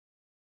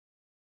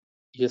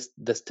Yes,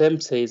 the stem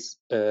says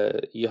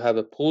you have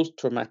a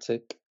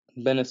post-traumatic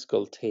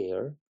meniscal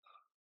tear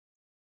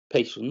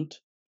patient,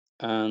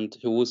 and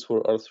he was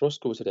for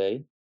arthroscopy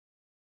today,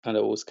 and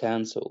it was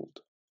cancelled.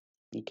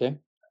 Okay,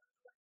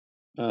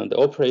 the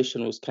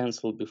operation was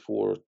cancelled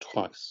before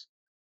twice.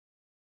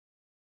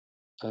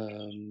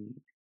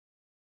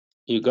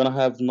 You're gonna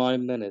have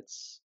 9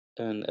 minutes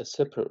in a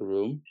separate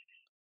room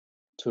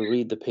to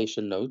read the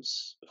patient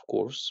notes, of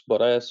course,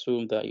 but I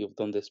assume that you've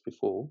done this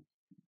before.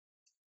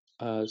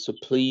 So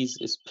please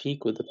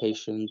speak with the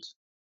patient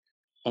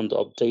and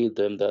update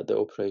them that the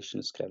operation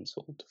is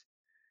cancelled.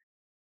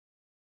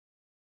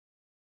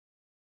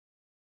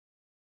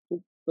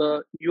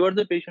 You are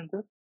the patient,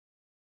 sir?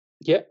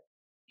 Yeah,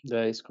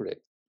 that is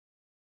correct.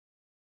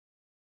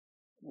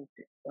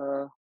 Okay.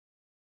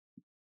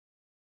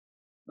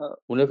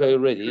 Whenever you're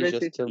Should ready, I say?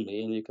 just tell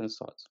me and you can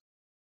start.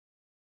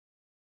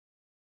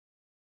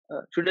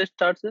 Should I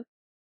start, sir?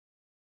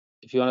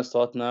 If you want to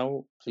start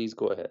now, please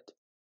go ahead.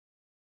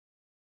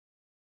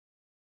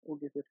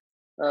 Okay,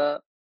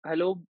 sir.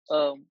 Hello,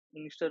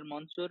 Mr.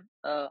 Mansoor.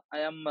 I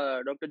am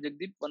Dr.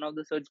 Jagdeep, one of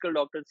the surgical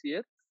doctors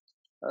here.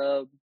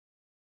 Uh,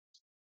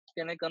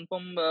 can I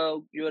confirm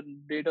your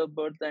date of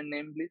birth and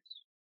name, please?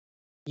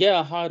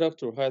 Yeah, hi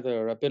doctor. Hi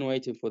there. I've been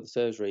waiting for the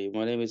surgery.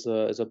 My name is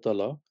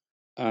Abdullah,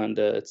 and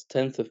it's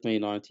 10th of May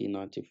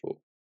 1994.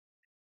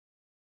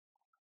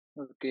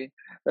 Okay.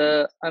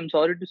 I'm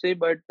sorry to say,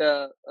 but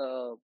uh,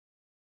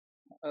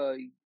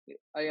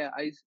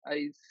 I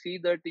see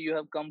that you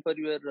have come for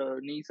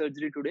your knee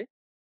surgery today.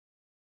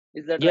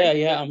 Is that right?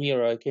 Yeah, I'm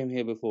here. I came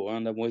here before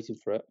and I'm waiting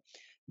for it.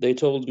 They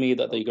told me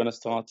that they're Okay. gonna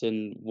start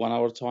in 1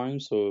 hour time,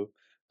 so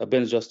I've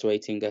been just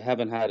waiting. I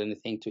haven't had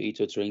anything to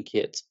eat or drink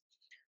yet.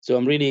 So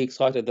I'm really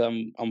excited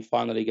that I'm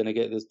finally gonna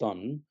get this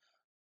done,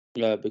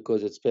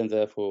 because it's been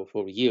there for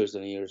years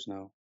and years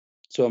now.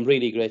 So I'm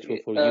really grateful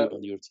Okay. for you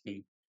and your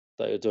team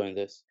that you're doing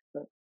this.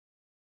 Uh,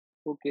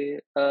 okay.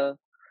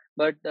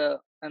 But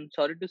I'm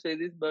sorry to say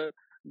this, but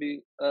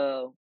we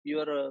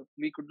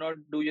could not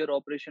do your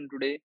operation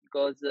today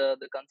because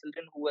the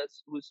consultant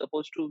who's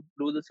supposed to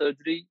do the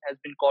surgery has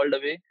been called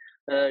away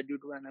due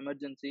to an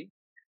emergency.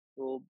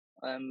 So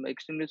I'm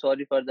extremely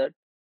sorry for that.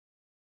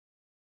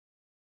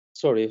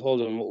 Sorry,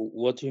 hold on.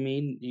 What do you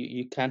mean?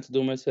 You can't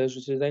do my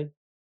surgery today?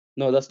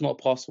 No, that's not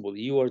possible.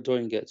 You are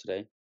doing it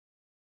today.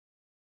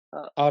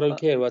 Uh, I don't uh,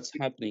 care what's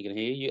happening in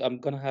here. I'm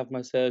gonna have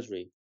my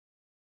surgery.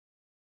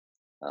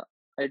 uh,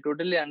 I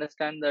totally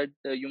understand that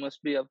you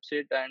must be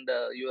upset and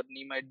your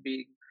knee might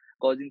be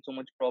causing so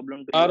much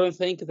problem to I you. don't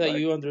think that But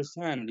you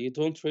understand. You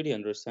don't really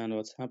understand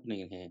what's happening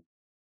in here.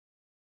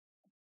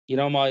 You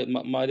know, my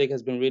leg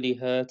has been really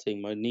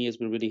hurting. My knee has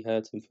been really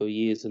hurting for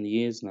years and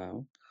years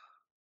now.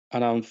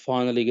 And I'm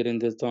finally getting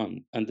this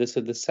done. And this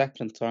is the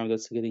second time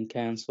that's getting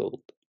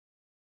cancelled.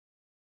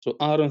 So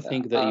I don't yeah,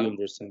 think that you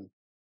understand.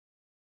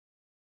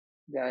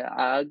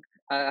 yeah,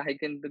 I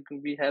can.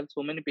 We have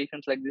so many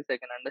patients like this. I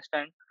can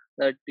understand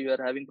that you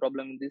are having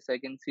problem with this. I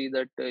can see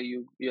that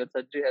your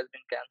surgery has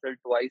been cancelled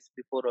twice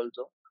before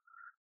also.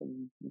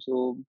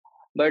 So,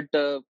 but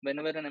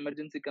whenever an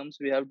emergency comes,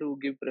 we have to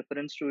give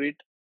preference to it,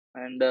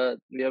 and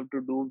we have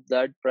to do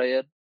that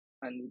prior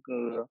and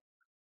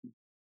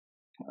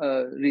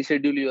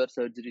reschedule your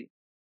surgery.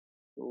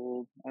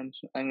 So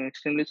I'm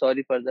extremely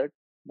sorry for that,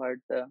 but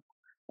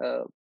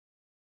uh,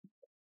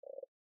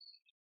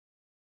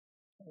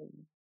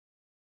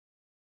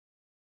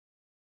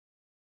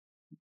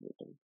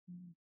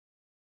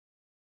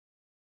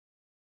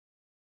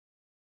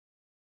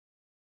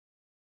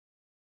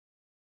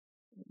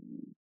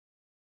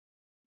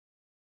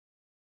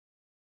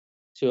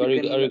 So you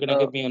are can you gonna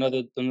give me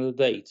another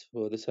date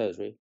for the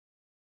surgery?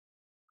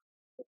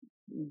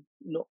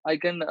 no, I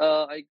cannot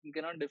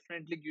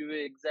definitely give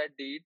you exact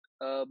date,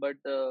 but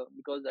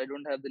because I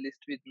don't have the list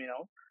with me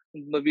now.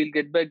 But we'll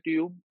get back to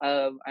you,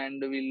 and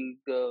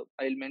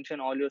I'll mention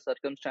all your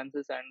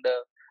circumstances and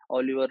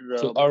all your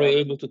So are you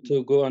able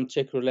to go and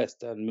check your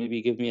list and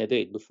maybe give me a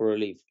date before I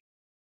leave?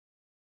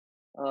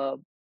 uh,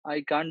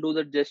 I can't do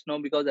that just now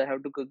because I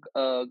have to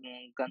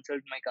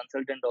consult my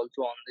consultant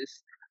also on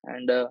this,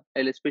 and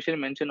I'll especially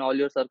mention all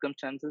your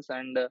circumstances,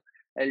 and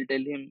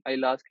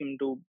I'll ask him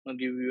to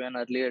give you an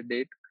earlier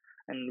date,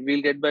 and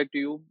we'll get back to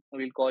you.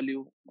 We'll call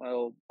you,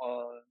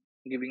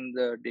 giving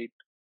the date,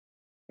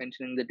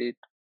 mentioning the date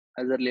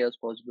as early as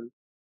possible.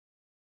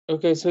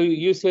 Okay, so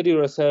you said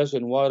you're a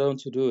surgeon. Why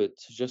don't you do it?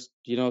 Just,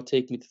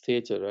 take me to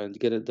theater and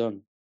get it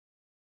done.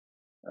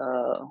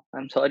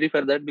 I'm sorry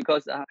for that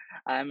because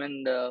I'm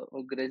an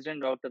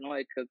resident doctor. No,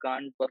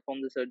 can't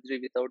perform the surgery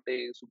without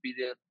a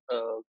superior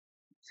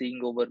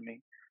seeing over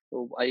me.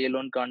 So I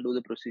alone can't do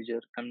the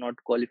procedure. I'm not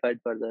qualified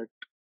for that.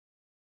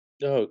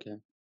 Oh, okay.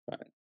 Fine.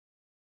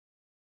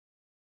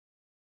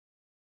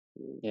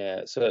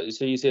 Yeah. So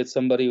you said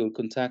somebody will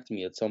contact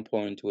me at some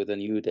point with a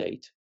new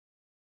date.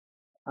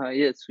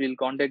 Yes, we'll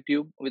contact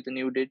you with a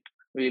new date.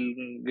 We'll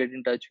get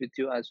in touch with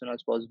you as soon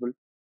as possible.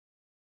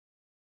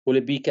 Will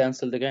it be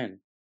cancelled again?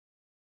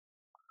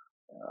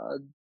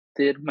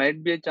 There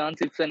might be a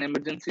chance if an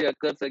emergency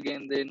occurs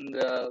again, then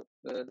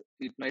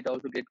it might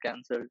also get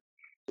cancelled.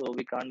 So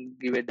we can't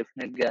give a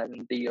definite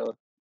guarantee or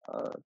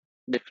uh,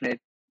 definite,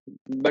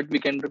 but we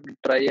can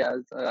try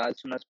as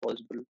soon as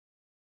possible.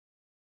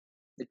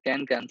 It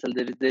can cancel.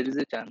 There is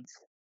a chance.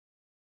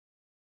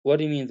 What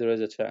do you mean there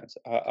is a chance?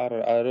 I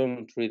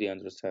don't really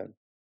understand.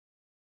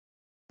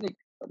 Like,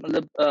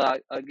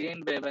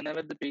 again,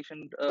 whenever the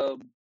patient,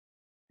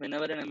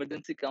 whenever an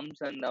emergency comes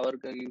and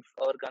if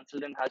our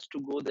consultant has to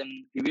go,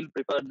 then he will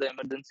prefer the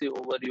emergency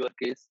over your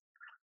case,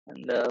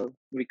 and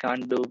we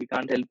can't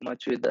help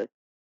much with that.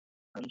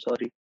 I'm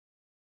sorry.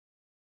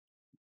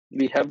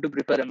 We have to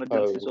prefer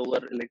emergencies Oh,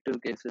 over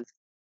elective cases.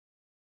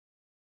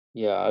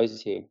 yeah, I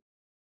see.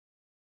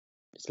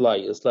 It's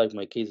like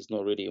my case is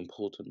not really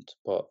important,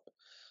 but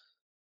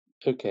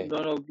okay.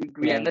 No, no,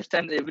 we Um,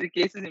 understand every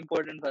case is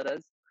important for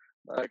us,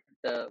 but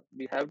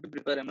we have to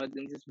prefer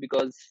emergencies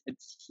because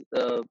it's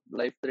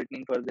life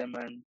threatening for them,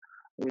 and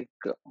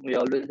we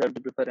always have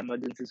to prefer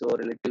emergencies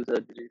over elective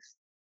surgeries.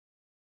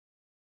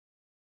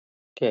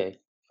 okay,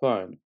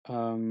 fine.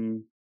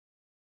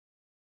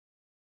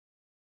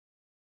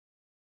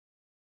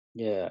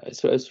 Yeah,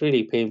 it's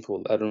really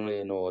painful. I don't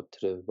really know what to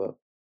do, but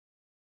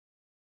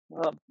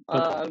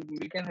okay.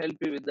 We can help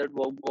you with that.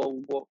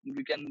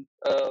 We can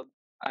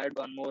add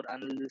one more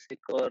analgesic,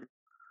 or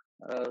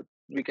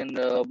we can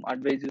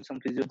advise you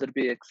some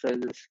physiotherapy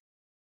exercises.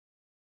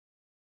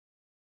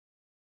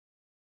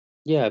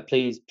 Yeah,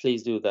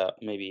 please do that.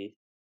 Maybe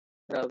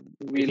if you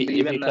We'll if you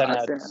even can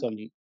add assign. some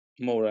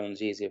more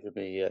analgesia for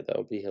me, yeah, that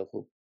would be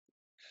helpful.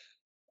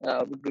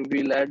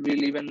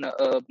 We'll even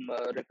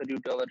refer you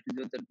to our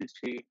physiotherapist.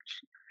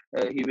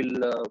 He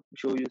will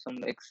show you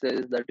some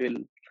exercises that will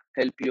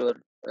help your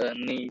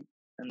knee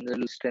and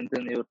will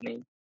strengthen your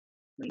knee.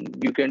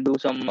 And you can do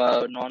some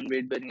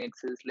non-weight bearing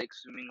exercise like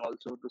swimming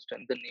also to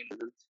strengthen knee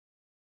muscles.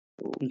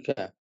 So,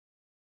 Okay.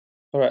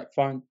 All right,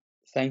 fine.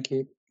 Thank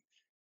you.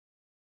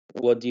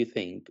 What do you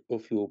think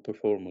of your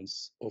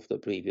performance of the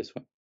previous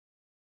one?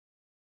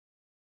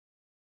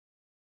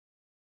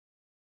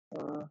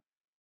 uh,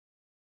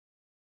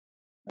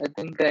 I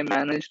think I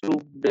managed to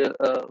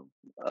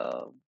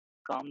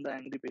calm the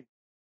angry patient.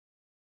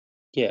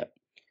 Yeah.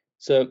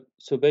 So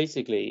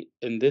basically,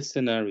 in this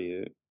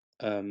scenario,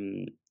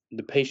 um,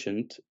 the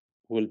patient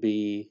will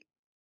be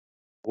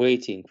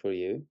waiting for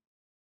you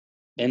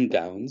Yes, in sir.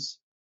 gowns,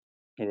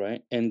 all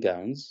right, in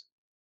gowns,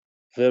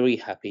 very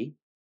happy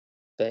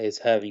that he's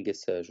having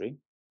his surgery,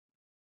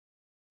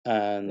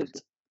 Yes,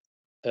 and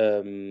sir.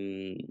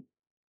 um,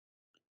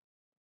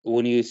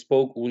 when you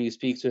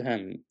speak to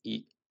him,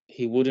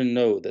 he wouldn't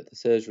know that the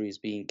surgery is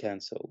being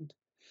cancelled.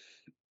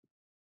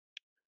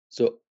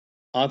 So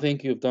I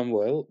think you've done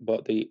well,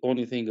 but the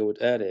only thing I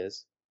would add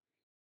is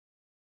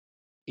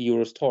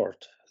your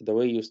start, the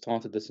way you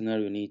started the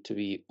scenario need to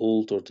be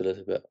altered a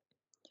little bit.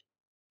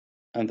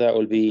 And that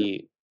will Yes, sir.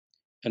 be,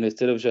 and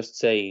instead of just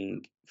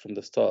saying from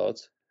the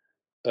start,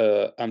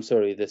 I'm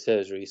sorry, the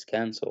surgery is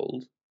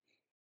cancelled,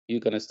 you're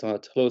gonna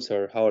start, hello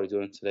sir, how are you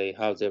doing today?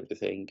 How's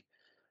everything?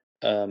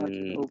 Yes,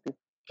 sir. Um, Okay.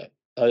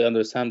 I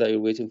understand that you're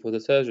waiting for the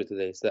surgery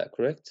today, is that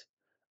correct?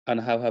 And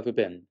how have you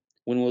been?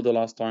 When was the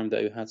last time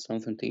that you had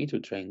something to eat or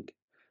drink?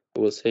 I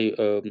will say,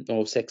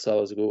 oh, 6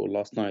 hours ago or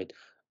last night.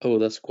 Oh,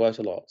 that's quite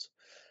a lot.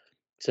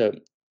 So,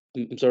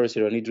 I'm sorry,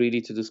 sir, I need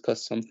really to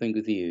discuss something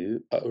with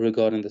you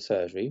regarding the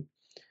surgery.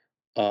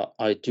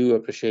 I do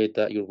appreciate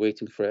that you're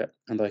waiting for it,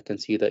 and I can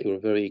see that you're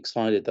very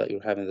excited that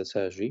you're having the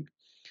surgery.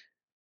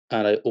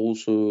 And I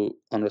also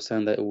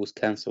understand that it was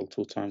cancelled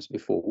 2 times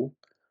before.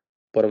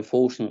 But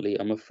unfortunately,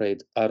 I'm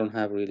afraid I don't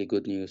have really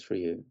good news for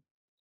you.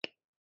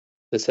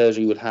 The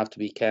surgery will have to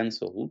be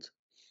cancelled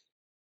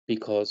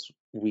because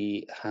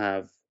we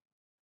have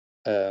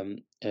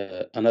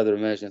another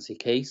emergency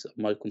case.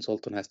 My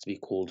consultant has to be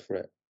called for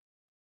it.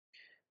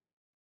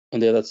 On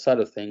the other side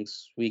of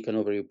things, we can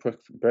offer you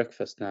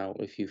breakfast now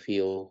if you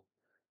feel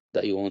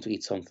that you want to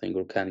eat something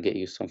or can get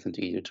you something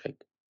to eat or drink.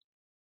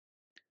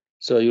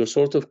 So you're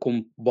sort of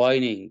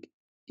combining,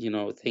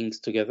 things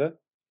together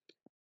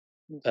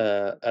Yes,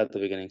 sir. at the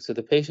beginning. So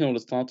the patient will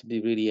start to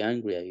be really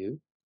angry at you,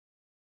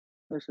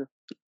 Yes, sir.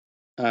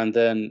 and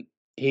then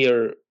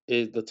here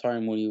is the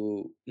time when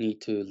you need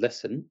to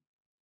listen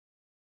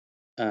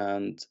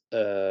and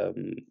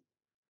um,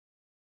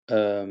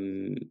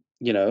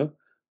 you know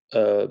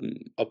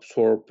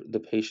absorb the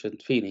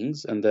patient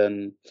feelings, and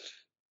then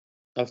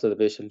after the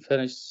patient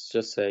finishes,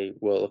 just say,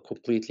 "Well, I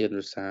completely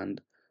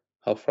understand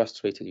how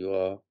frustrated you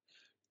are,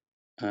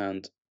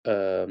 and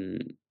um,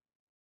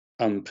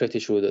 I'm pretty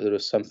sure that there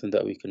is something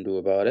that we can do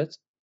about it,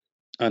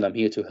 and I'm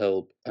here to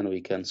help, and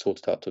we can sort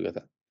it out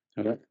together."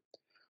 All right.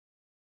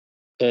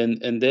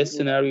 And in this Yes.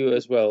 scenario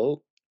as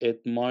well,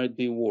 it might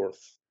be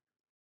worth.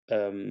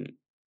 Um,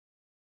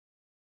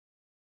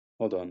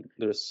 Hold on,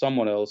 there is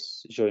someone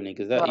else joining.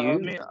 Is that you?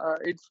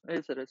 It's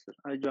yes, sir. Yes, sir.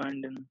 I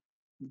joined in.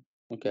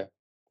 Okay,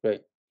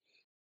 great.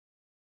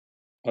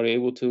 Are you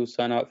able to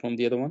sign out from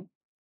the other one?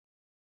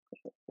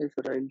 Yes,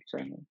 sir. I'll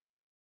sign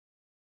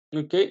in.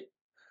 Okay.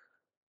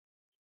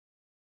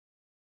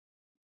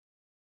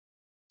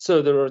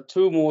 So there are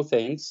two more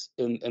things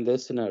in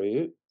this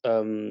scenario,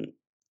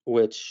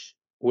 which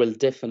will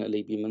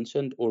definitely be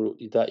mentioned or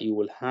that you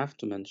will have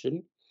to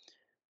mention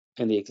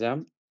in the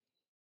exam.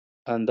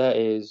 And that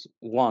is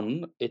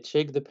one, it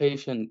check the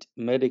patient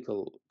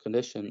medical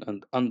condition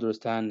and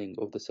understanding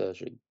of the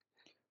surgery.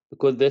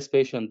 Because this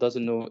patient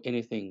doesn't know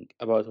anything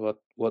about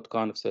what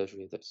kind of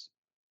surgery it is.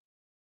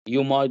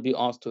 You might be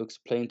asked to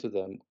explain to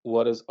them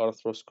what is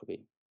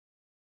arthroscopy.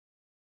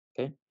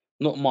 Okay?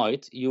 Not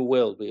might, you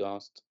will be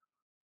asked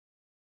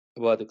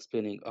about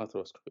explaining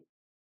arthroscopy.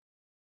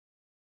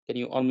 Can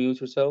you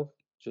unmute yourself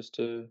just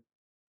to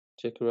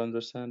check your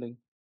understanding?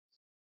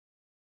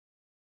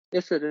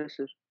 Yes, sir. Yes,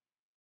 sir.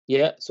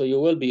 Yeah, so you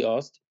will be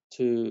asked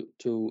to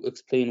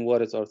explain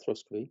what is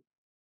arthroscopy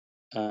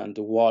and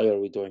why are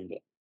we doing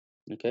it.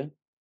 Okay?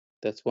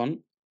 That's one.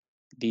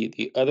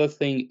 The other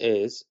thing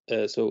is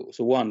so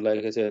one,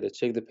 like I said,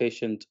 check the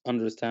patient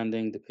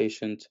understanding, the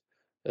patient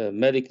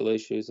medical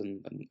issues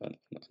and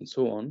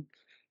so on.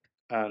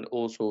 And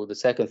also the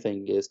second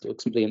thing is to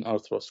explain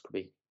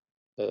arthroscopy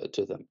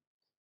to them.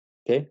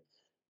 Okay?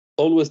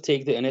 Always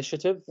take the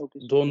initiative. Okay,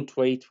 sir. Don't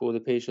wait for the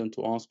patient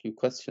to ask you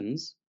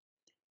questions.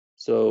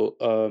 So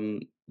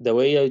the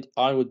way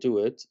I would do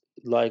it,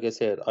 like I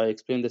said, I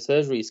explain the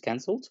surgery is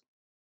cancelled,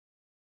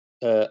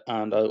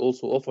 and I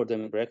also offer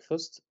them a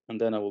breakfast, and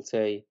then I will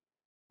say,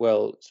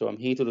 well, so I'm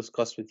here to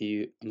discuss with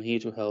you. I'm here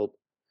to help,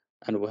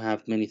 and we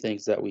have many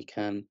things that we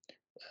can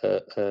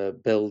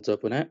build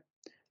up on it.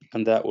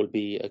 And that will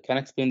be, I can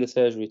explain the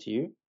surgery to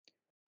you.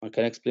 I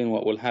can explain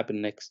what will happen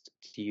next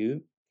to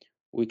you.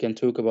 We can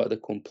talk about the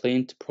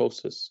complaint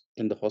process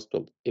in the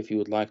hospital if you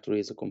would like to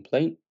raise a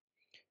complaint.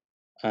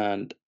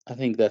 And I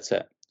think that's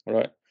it. All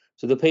right.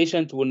 So the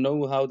patient will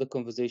know how the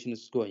conversation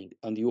is going,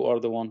 and you are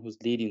the one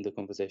who's leading the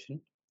conversation,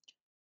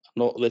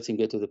 not letting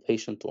it to the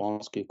patient to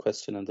ask you a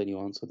question and then you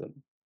answer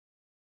them.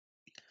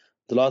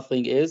 The last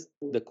thing is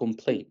the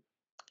complaint.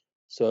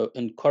 So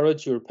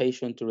encourage your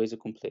patient to raise a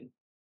complaint,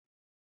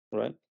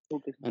 right?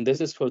 Okay, sir. And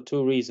this is for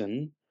two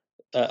reasons.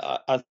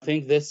 I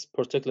think this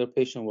particular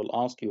patient will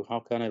ask you,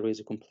 how can I raise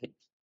a complaint?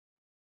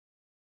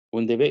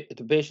 When the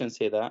patient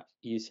say that,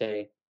 you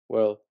say,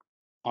 well,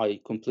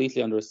 I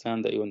completely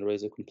understand that you want to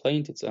raise a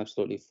complaint. It's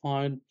absolutely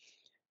fine.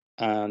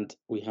 And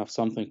we have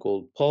something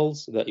called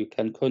Pulse that you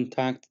can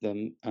contact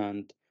them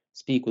and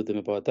speak with them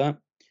about that.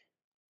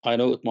 I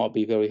know it might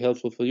be very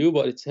helpful for you,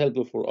 but it's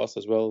helpful for us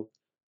as well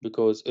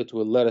because it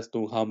will let us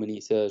know how many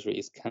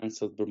surgeries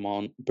cancelled per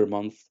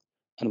month,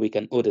 and we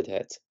can audit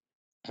it,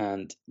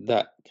 and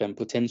that can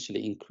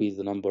potentially increase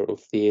the number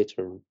of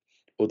theater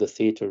or the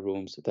theater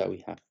rooms that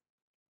we have.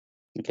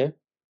 Okay,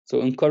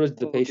 so encourage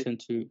the Okay,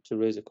 patient to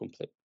raise a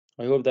complaint.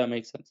 I hope that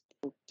makes sense.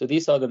 So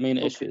these are the main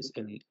okay, issues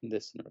sir. in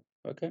this scenario.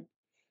 Okay,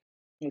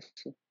 Yes,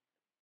 sir.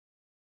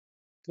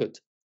 good.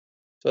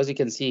 So as you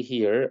can see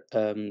here,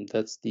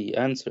 that's the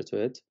answer to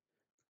it.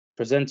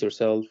 Present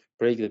yourself,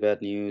 break the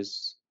bad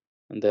news,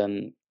 and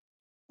then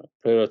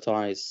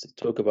prioritize.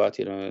 Talk about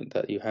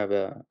that you have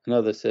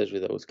another surgery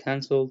that was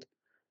cancelled.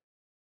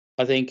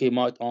 I think he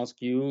might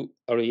ask you,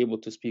 "Are you able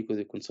to speak with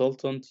a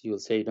consultant?" You will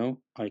say,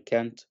 "No, I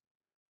can't,"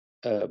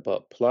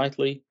 but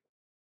politely.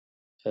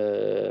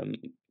 Um,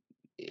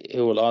 he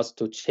will ask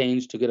to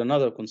change to get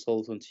another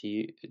consultant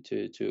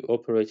to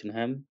operate on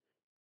him.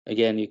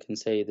 Again, you can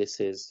say this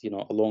is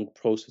a long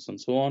process and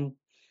so on.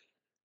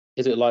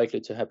 Is it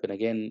likely to happen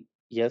again?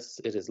 Yes,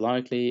 it is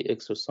likely.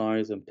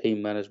 Exercise and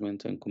pain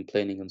management and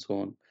complaining and so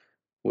on,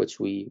 which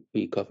we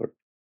cover.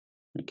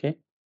 Okay,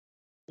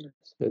 Yes,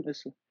 good.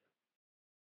 yes, sir.